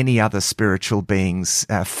from any other spiritual beings,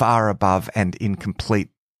 far above and in complete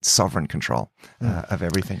sovereign control of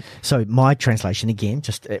everything. So my translation again,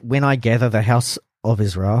 just when I gather the house of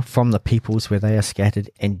Israel from the peoples where they are scattered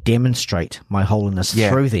and demonstrate my holiness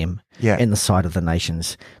through them in the sight of the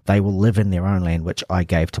nations, they will live in their own land, which I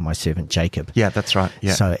gave to my servant Jacob. Yeah, that's right.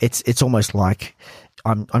 Yeah. So it's almost like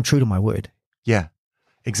I'm true to my word. Yeah,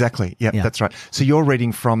 exactly. Yeah, that's right. So you're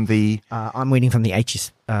reading from the... I'm reading from the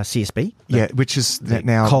CSB. Which is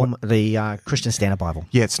now... the Christian Standard Bible.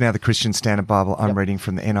 Yeah, it's now the Christian Standard Bible. I'm reading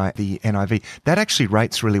from the NIV. That actually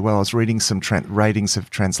rates really well. I was reading some ratings of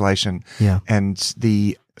translation, and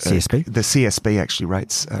the CSB? The CSB actually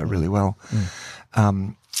rates really well.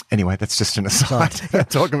 Anyway, that's just an aside.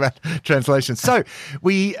 Talking about translation. So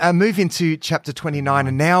we move into chapter 29,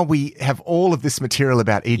 and now we have all of this material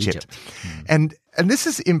about Egypt. And this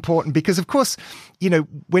is important because, of course,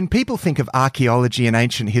 when people think of archaeology and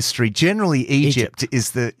ancient history, generally Egypt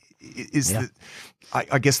is the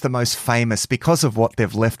I guess the most famous because of what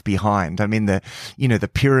they've left behind. I mean, the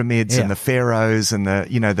pyramids and the pharaohs and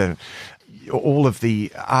all of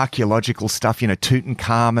the archaeological stuff,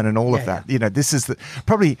 Tutankhamun and all of that. This is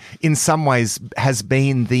probably in some ways has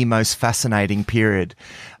been the most fascinating period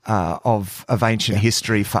of ancient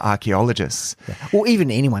history for archaeologists. Yeah. Or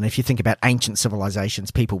even anyone, if you think about ancient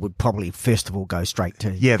civilizations, people would probably first of all go straight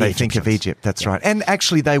to they think of Egypt. That's right. And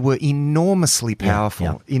actually they were enormously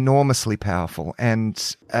powerful,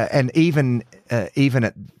 and even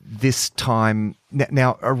at this time,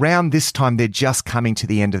 now around this time, they're just coming to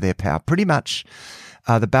the end of their power. Pretty much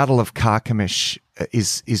the Battle of Carchemish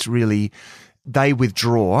is really, they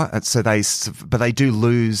withdraw, but they do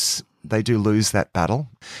lose that battle,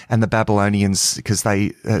 and the Babylonians, because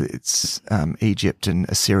Egypt and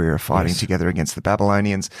Assyria are fighting together against the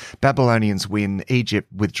Babylonians. Babylonians win,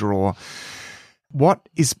 Egypt withdraw. What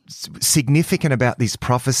is significant about these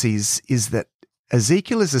prophecies is that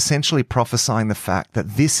Ezekiel is essentially prophesying the fact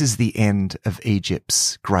that this is the end of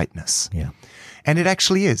Egypt's greatness. Yeah. And it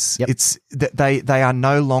actually is. Yep. It's that they are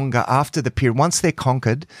no longer, after the period, once they're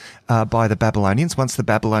conquered by the Babylonians, once the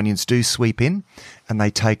Babylonians do sweep in and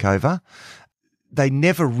they take over, they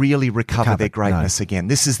never really recover their greatness again.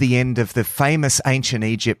 This is the end of the famous ancient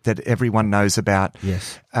Egypt that everyone knows about.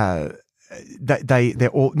 Yes. They're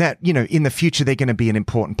all now, in the future, they're going to be an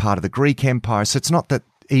important part of the Greek Empire. So it's not that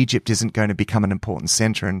Egypt isn't going to become an important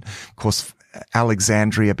center. And of course,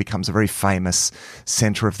 Alexandria becomes a very famous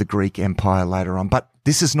center of the Greek Empire later on. But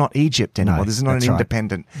this is not Egypt anymore. No, this is not an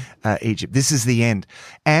independent Egypt. This is the end.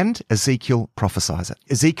 And Ezekiel prophesies it.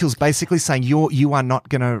 Ezekiel's basically saying you are not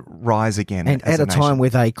going to rise again. And at a time where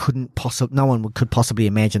they no one could possibly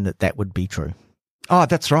imagine that would be true. Oh,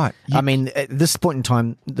 that's right. I mean, at this point in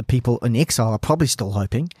time, the people in exile are probably still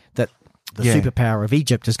hoping that the superpower of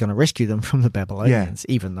Egypt is going to rescue them from the Babylonians,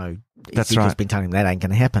 even though Ezekiel's been telling them that ain't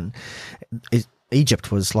going to happen.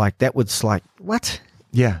 Egypt was like, what?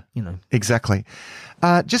 Yeah, exactly.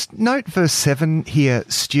 Just note verse 7 here,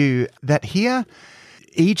 Stu, that here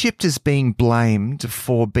Egypt is being blamed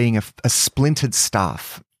for being a splintered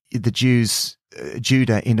staff. The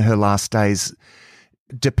Judah in her last days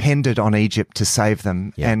depended on Egypt to save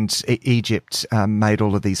them, and Egypt made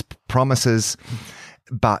all of these promises,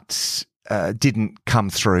 but didn't come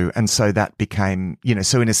through, and so that became,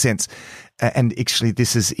 so in a sense, and actually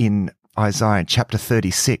this is in Isaiah chapter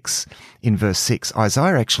 36 in verse 6,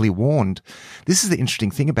 Isaiah actually warned, this is the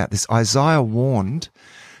interesting thing about this, Isaiah warned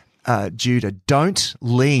Judah, don't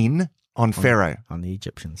lean on Pharaoh, on the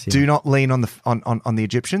Egyptians. Do not lean on the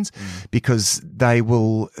Egyptians, because they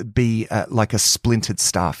will be like a splintered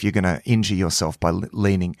staff. You're going to injure yourself by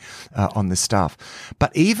leaning on the staff.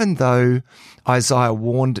 But even though Isaiah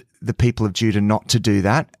warned the people of Judah not to do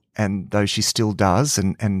that, and though she still does,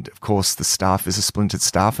 and of course the staff is a splintered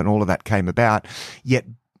staff, and all of that came about, yet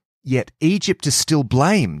Egypt is still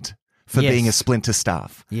blamed for being a splinter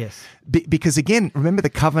staff. Yes. Because again, remember, the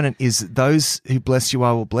covenant is those who bless you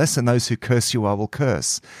I will bless, and those who curse you I will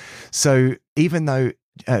curse. So even though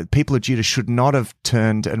people of Judah should not have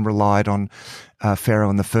turned and relied on Pharaoh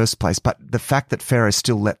in the first place, but the fact that Pharaoh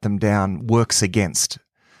still let them down works against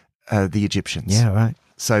the Egyptians. Yeah, right.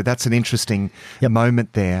 So that's an interesting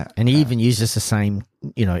moment there. And he even uses the same,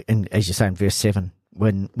 as you say in verse 7,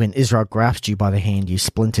 when Israel grasped you by the hand, you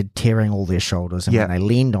splintered, tearing all their shoulders, and when they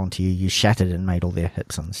leaned onto you, you shattered and made all their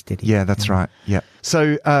hips unsteady. Yeah, that's right. Yeah.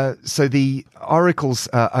 So the oracles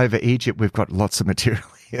over Egypt, we've got lots of material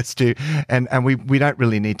here, Stu, and we don't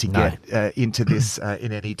really need to get into this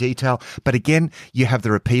in any detail. But again, you have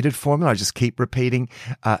the repeated formula. I just keep repeating,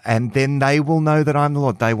 and then they will know that I'm the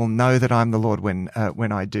Lord. They will know that I'm the Lord when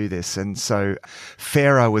I do this. And so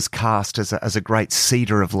Pharaoh was cast as a great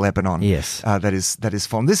cedar of Lebanon. Yes, that is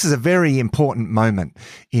formed. This is a very important moment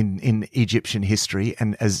in Egyptian history,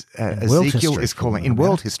 and as Ezekiel is calling in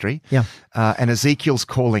world history. Yeah, and Ezekiel's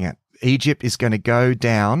calling it. Egypt is going to go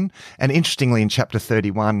down. And interestingly, in chapter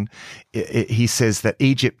 31, he says that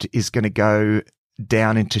Egypt is going to go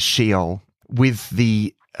down into Sheol with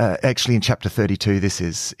the, actually in chapter 32,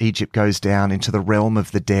 Egypt goes down into the realm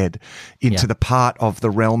of the dead, into the part of the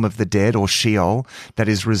realm of the dead, or Sheol, that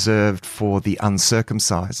is reserved for the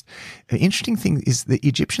uncircumcised. The interesting thing is the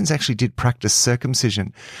Egyptians actually did practice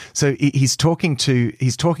circumcision. So he's talking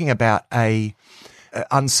about a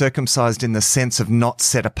uncircumcised in the sense of not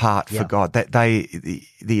set apart for God. That the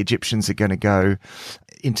Egyptians are going to go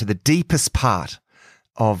into the deepest part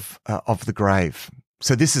of the grave.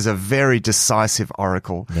 So this is a very decisive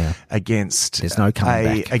oracle against. There's no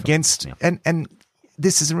coming back. Against and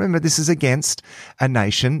this is against a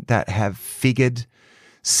nation that have figured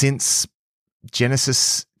since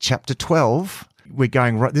Genesis chapter 12. We're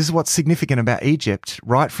going right. This is what's significant about Egypt.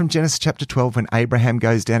 Right from Genesis chapter 12, when Abraham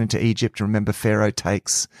goes down into Egypt, remember Pharaoh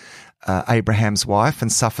takes Abraham's wife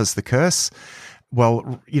and suffers the curse.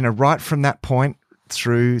 Well, right from that point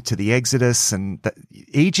through to the Exodus, and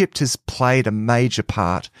Egypt has played a major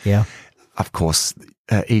part. Yeah. Of course,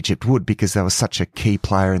 Egypt would, because they were such a key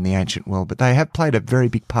player in the ancient world, but they have played a very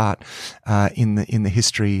big part in the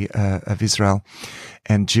history of Israel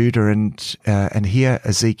and Judah, and here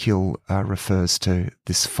Ezekiel refers to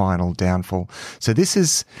this final downfall. So this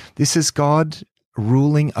is God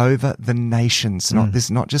ruling over the nations. This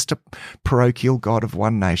is not just a parochial God of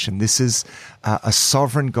one nation. This is a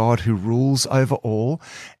sovereign God who rules over all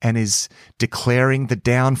and is declaring the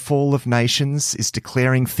downfall of nations, is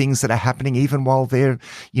declaring things that are happening even while they're,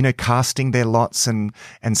 casting their lots and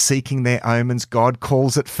seeking their omens. God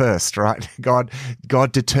calls it first, right? God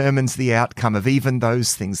determines the outcome of even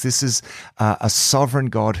those things. This is a sovereign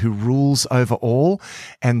God who rules over all.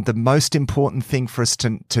 And the most important thing for us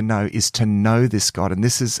to know is to know this God. And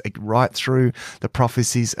this is right through the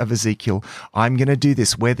prophecies of Ezekiel. I'm going to do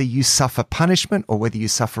this, whether you suffer punishment or whether you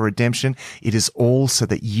suffer redemption. It is all so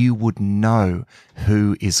that you would know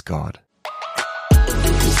who is God.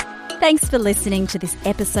 Thanks for listening to this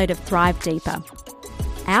episode of Thrive Deeper.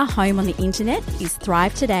 Our home on the internet is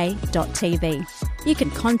thrivetoday.tv. You can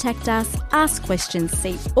contact us, ask questions,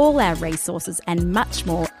 see all our resources and much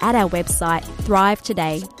more at our website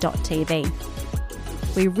thrivetoday.tv.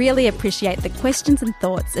 We really appreciate the questions and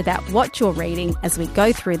thoughts about what you're reading as we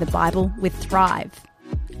go through the Bible with Thrive.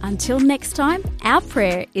 Until next time, our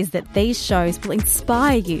prayer is that these shows will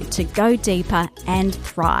inspire you to go deeper and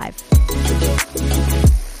thrive.